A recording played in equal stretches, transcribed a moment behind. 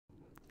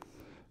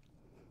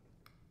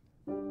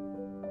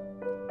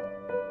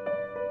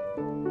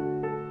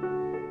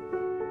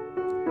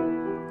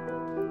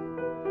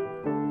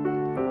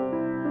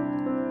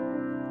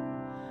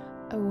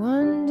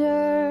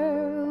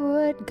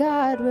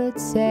God would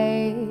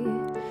say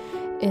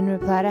in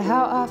reply to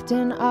how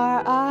often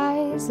our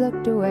eyes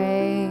looked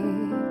away.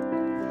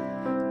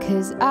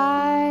 'Cause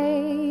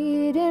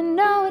I didn't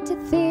know what to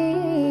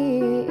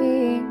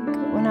think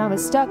when I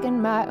was stuck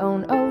in my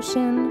own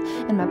ocean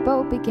and my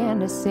boat began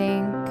to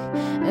sink.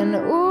 And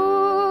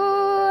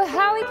ooh,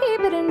 how we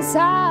keep it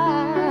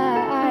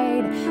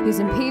inside,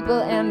 using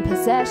people and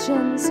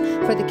possessions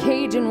for the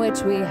cage in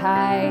which we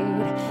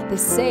hide. They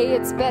say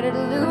it's better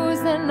to lose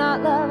than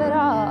not love at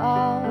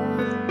all,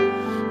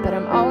 but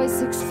I'm always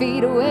 6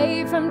 feet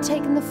away from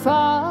taking the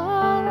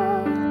fall.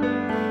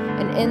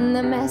 And in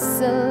the mess,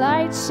 the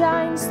light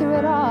shines through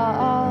it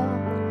all.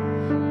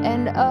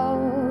 And oh,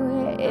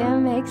 it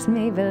makes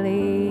me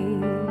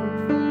believe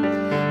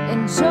in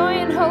joy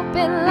and hope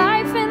and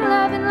life and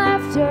love and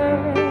laughter,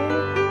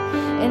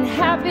 and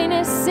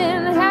happiness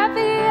and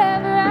happy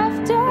ever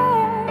after,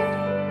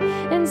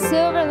 and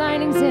silver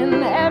linings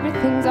and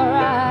everything's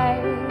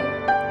alright,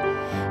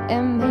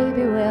 and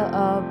maybe we'll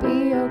all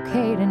be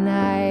okay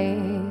tonight.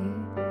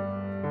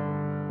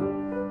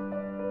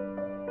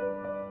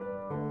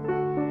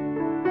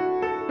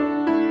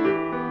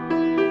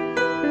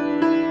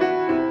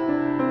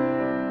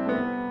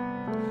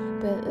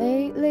 But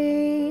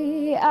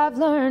lately I've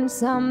learned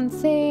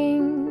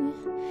something.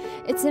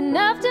 It's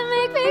enough to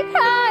make me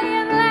cry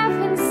and laugh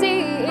and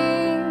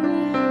sing.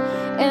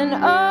 And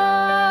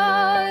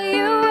oh,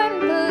 you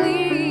wouldn't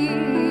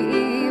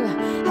believe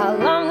how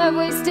long I've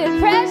wasted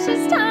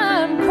precious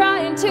time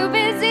crying too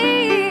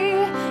busy.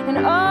 And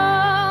oh,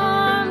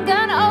 I'm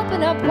gonna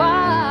open up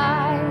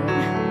wide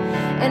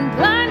and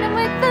blind them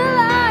with the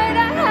light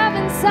I have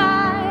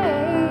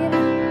inside,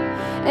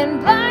 and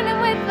blind them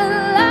with the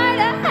light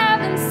I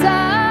have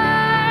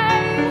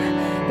inside.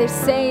 They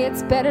say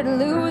it's better to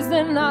lose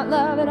than not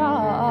love at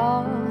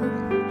all,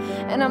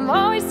 and I'm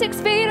always 6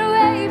 feet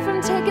away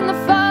from taking the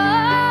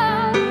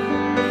fall.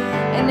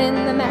 And in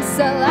the mess,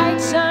 the light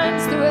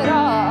shines through it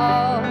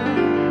all.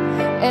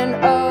 And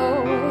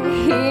oh,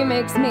 he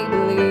makes me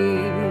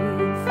believe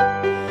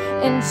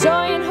in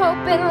joy and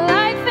hope and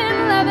life and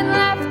love and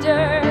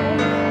laughter,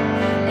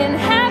 and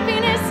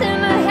happiness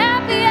and a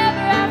happy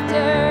ever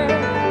after,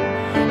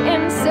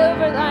 and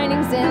silver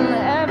linings and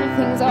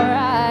everything's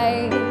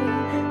alright,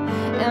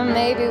 and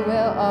maybe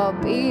we'll all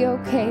be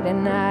okay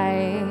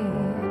tonight,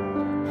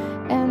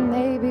 and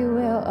maybe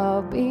we'll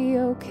all be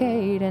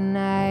okay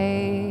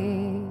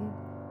tonight.